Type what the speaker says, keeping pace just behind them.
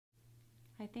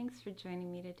Hi, thanks for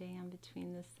joining me today on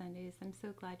Between the Sundays. I'm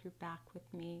so glad you're back with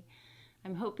me.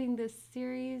 I'm hoping this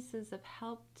series is of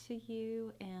help to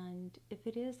you, and if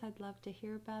it is, I'd love to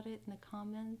hear about it in the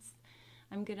comments.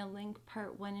 I'm going to link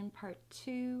part 1 and part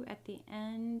 2 at the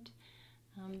end.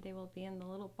 They will be in the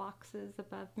little boxes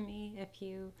above me if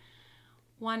you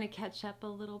want to catch up a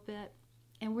little bit.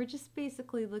 And we're just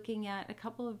basically looking at a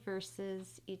couple of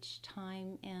verses each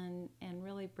time and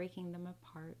really breaking them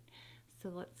apart. So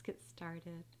let's get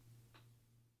started.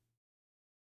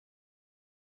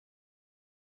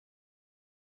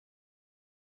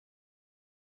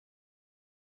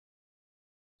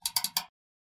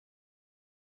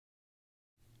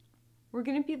 We're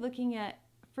going to be looking at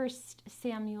 1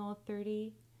 Samuel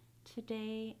 30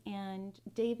 today, and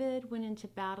David went into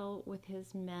battle with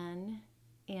his men,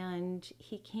 and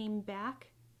he came back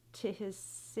to his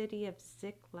city of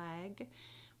Ziklag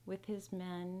with his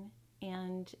men,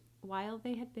 and while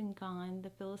they had been gone,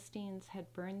 the Philistines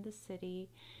had burned the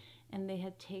city, and they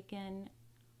had taken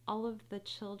all of the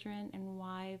children and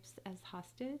wives as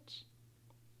hostage.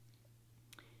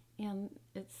 And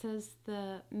it says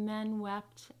the men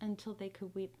wept until they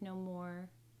could weep no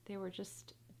more. They were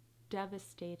just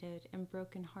devastated and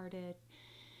brokenhearted.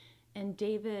 And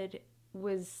David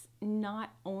was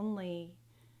not only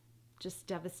just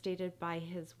devastated by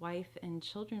his wife and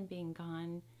children being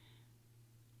gone,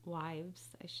 wives,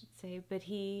 I should say, but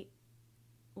he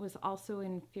was also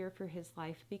in fear for his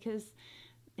life because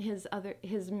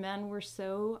his men were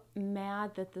so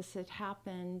mad that this had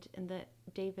happened and that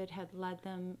David had led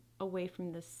them away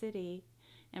from the city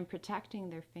and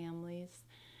protecting their families,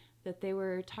 that they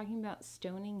were talking about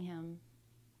stoning him.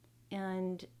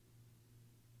 And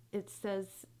it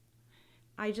says,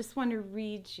 I just want to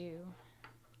read you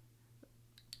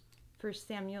 1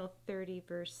 Samuel 30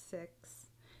 verse 6.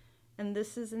 And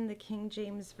this is in the King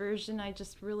James Version. I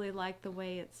just really like the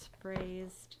way it's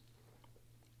phrased.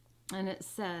 And it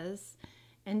says,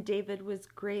 and David was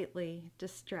greatly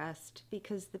distressed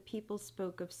because the people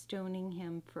spoke of stoning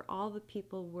him, for all the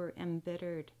people were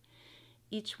embittered,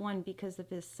 each one because of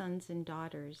his sons and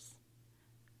daughters.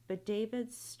 But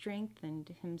David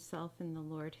strengthened himself in the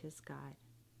Lord his God.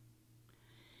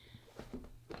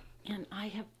 And I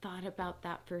have thought about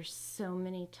that verse so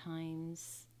many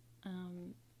times.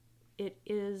 It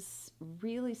is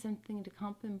really something to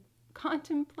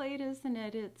contemplate, isn't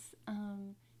it? It's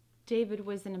David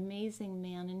was an amazing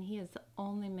man, and he is the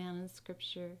only man in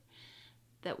Scripture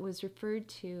that was referred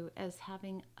to as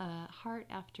having a heart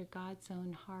after God's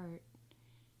own heart.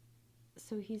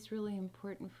 So he's really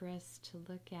important for us to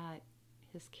look at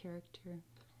his character.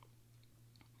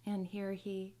 And here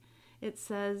it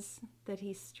says that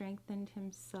he strengthened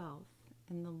himself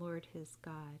in the Lord his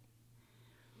God.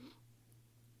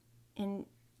 And,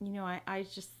 I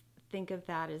just think of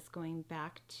that as going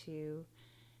back to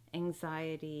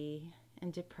anxiety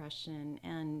and depression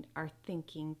and our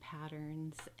thinking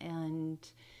patterns, and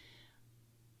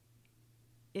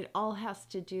it all has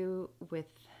to do with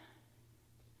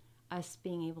us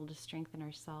being able to strengthen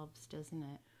ourselves, doesn't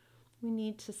it? We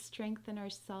need to strengthen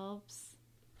ourselves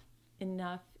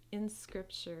enough in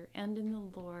Scripture and in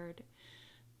the Lord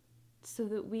so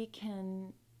that we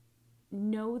can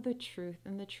know the truth,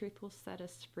 and the truth will set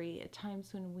us free at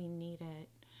times when we need it.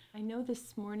 I know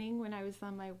this morning when I was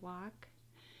on my walk,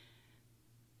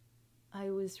 I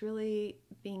was really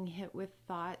being hit with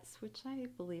thoughts, which I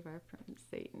believe are from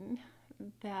Satan,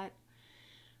 that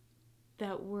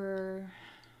were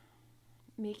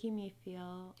making me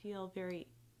feel very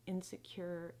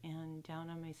insecure and down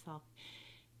on myself.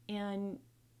 And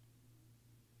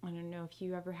I don't know if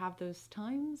you ever have those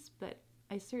times, but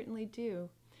I certainly do.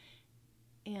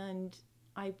 And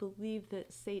I believe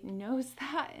that Satan knows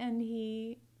that, and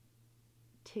he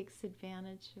takes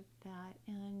advantage of that.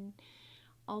 And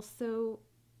also,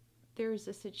 there's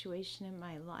a situation in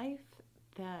my life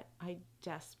that I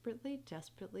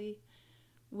desperately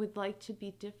would like to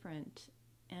be different,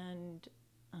 and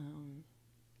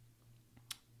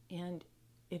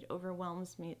it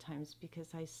overwhelms me at times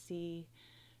because I see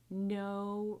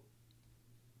no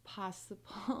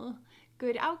possible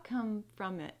good outcome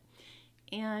from it.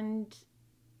 And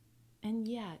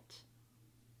yet,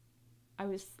 I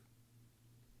was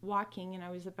walking and I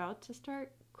was about to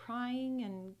start crying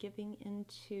and giving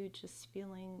into just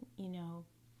feeling,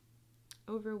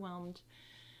 overwhelmed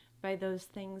by those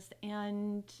things.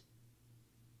 And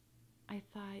I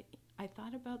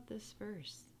thought about this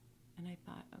verse, and I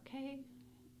thought, okay,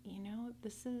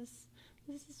 this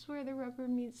is where the rubber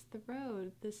meets the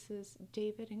road. This is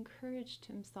David encouraged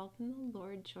himself in the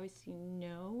Lord. Joyce,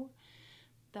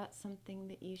 that's something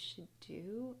that you should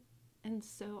do. And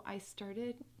so I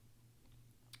started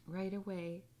right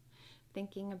away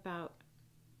thinking about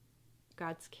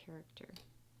God's character.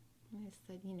 And I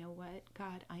said, you know what,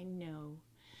 God, I know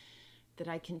that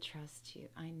I can trust you.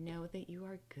 I know that you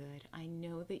are good. I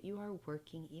know that you are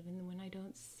working even when I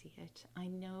don't see it. I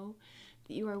know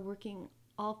that you are working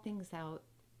all things out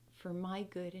for my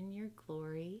good and your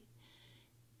glory.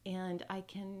 And I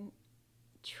can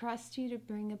trust you to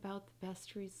bring about the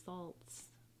best results,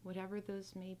 whatever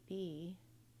those may be.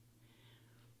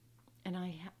 And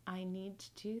I need to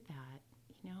do that.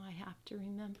 You know, I have to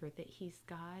remember that he's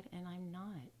God and I'm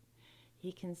not.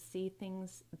 He can see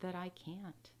things that I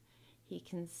can't. He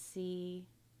can see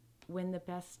when the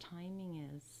best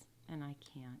timing is, and I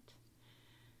can't.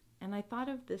 And I thought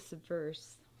of this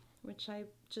verse, which I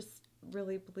just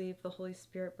really believe the Holy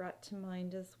Spirit brought to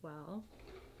mind as well.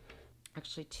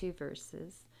 Actually, 2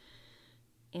 verses.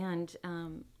 And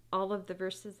all of the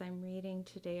verses I'm reading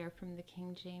today are from the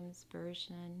King James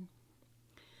Version.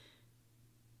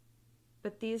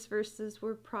 But these verses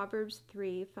were Proverbs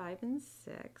 3, 5, and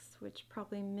 6, which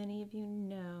probably many of you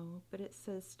know. But it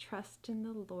says, trust in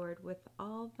the Lord with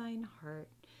all thine heart,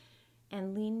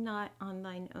 and lean not on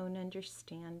thine own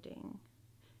understanding.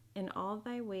 In all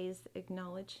thy ways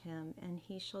acknowledge him, and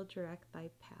he shall direct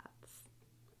thy paths.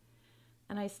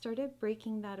 And I started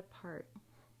breaking that apart.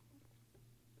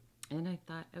 And I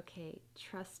thought, okay,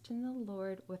 trust in the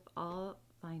Lord with all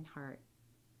thine heart.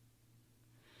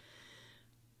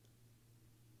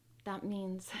 That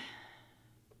means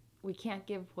we can't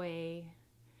give way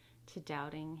to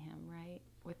doubting him, right?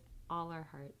 With all our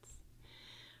hearts.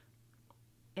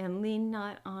 And lean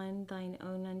not on thine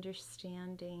own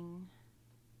understanding.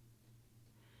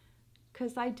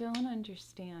 Because I don't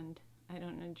understand. I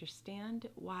don't understand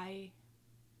why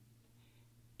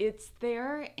it's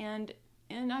there. And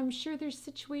I'm sure there's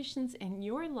situations in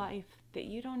your life that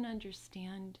you don't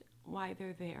understand why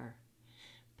they're there.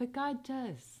 But God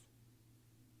does.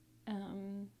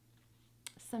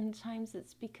 Sometimes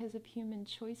it's because of human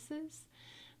choices,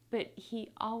 but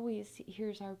he always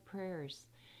hears our prayers.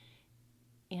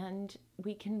 And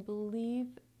we can believe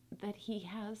that he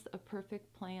has a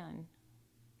perfect plan.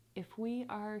 If we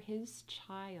are his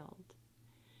child,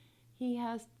 he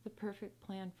has the perfect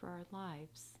plan for our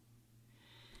lives.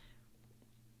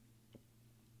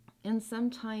 And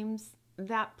sometimes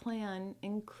that plan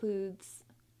includes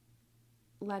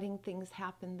letting things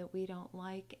happen that we don't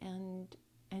like and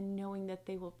knowing that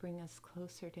they will bring us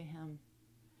closer to him.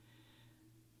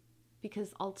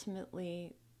 Because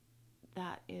ultimately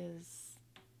that is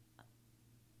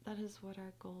what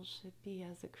our goal should be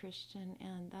as a Christian,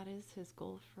 and that is his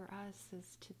goal for us,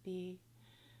 is to be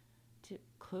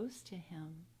close to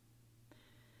him.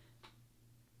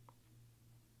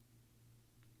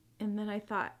 And then I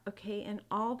thought, okay, in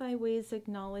all thy ways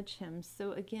acknowledge him.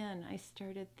 So again, I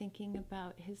started thinking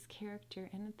about his character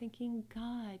and thinking,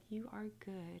 God, you are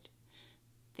good.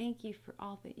 Thank you for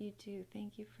all that you do.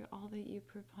 Thank you for all that you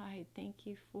provide. Thank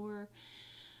you for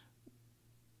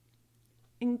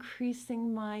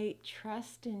increasing my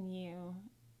trust in you.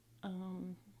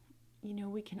 You know,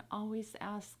 we can always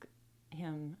ask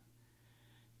him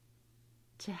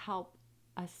to help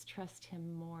us trust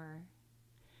him more.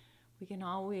 We can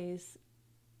always,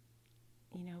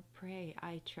 you know, pray,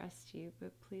 I trust you,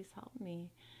 but please help me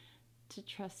to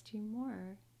trust you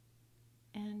more.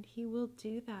 And he will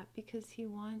do that because he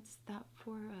wants that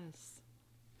for us.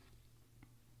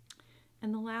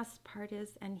 And the last part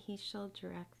is, and he shall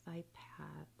direct thy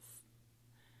paths.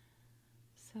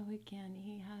 So again,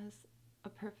 he has a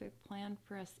perfect plan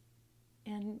for us.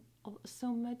 And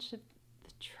so much of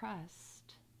the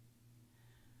trust,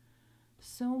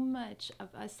 so much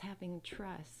of us having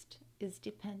trust is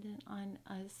dependent on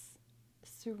us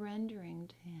surrendering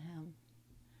to him.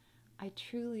 I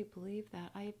truly believe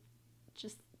that. I've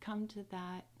just come to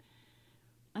that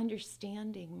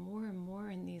understanding more and more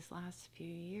in these last few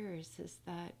years, is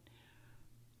that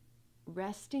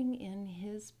resting in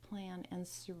his plan and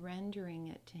surrendering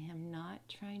it to him, not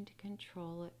trying to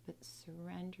control it, but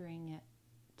surrendering it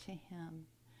to him,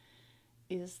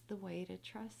 is the way to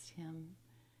trust him.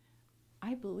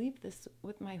 I believe this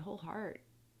with my whole heart.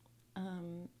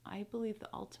 I believe that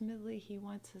ultimately he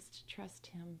wants us to trust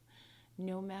him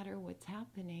no matter what's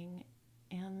happening,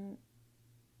 and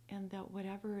that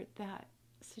whatever that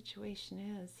situation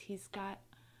is, he's got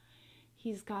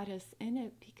us in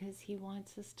it because he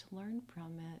wants us to learn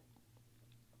from it.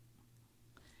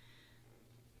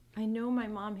 I know my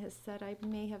mom has said, I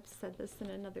may have said this in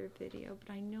another video,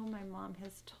 but I know my mom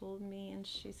has told me, and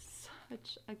she's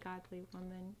such a godly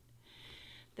woman,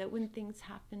 that when things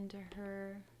happen to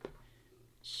her,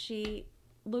 she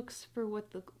looks for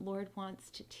what the Lord wants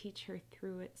to teach her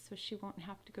through it, so she won't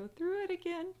have to go through it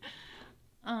again.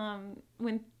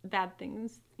 When bad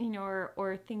things,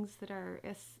 or things that are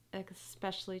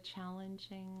especially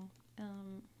challenging.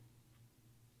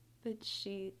 But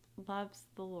she loves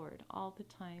the Lord all the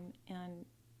time and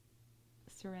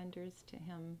surrenders to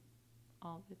Him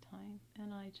all the time.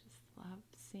 And I just love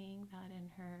seeing that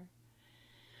in her.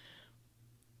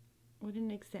 What an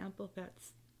example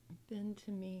that's been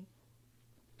to me.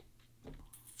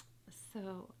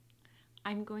 So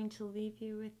I'm going to leave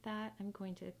you with that. I'm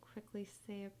going to quickly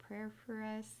say a prayer for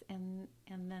us, and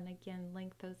then again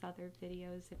link those other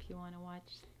videos if you want to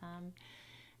watch them.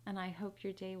 And I hope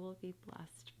your day will be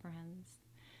blessed, friends.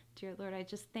 Dear Lord, I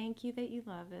just thank you that you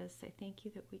love us. I thank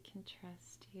you that we can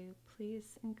trust you.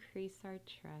 Please increase our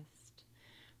trust.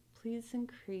 Please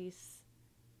increase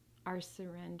our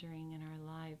surrendering in our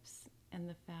lives, and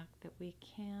the fact that we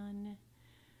can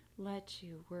let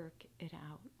you work it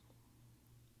out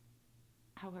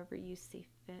however you see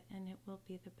fit, and it will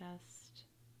be the best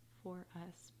for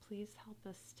us. Please help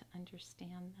us to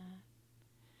understand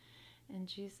that. In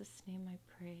Jesus' name I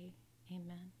pray.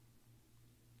 Amen.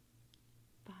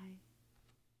 Bye.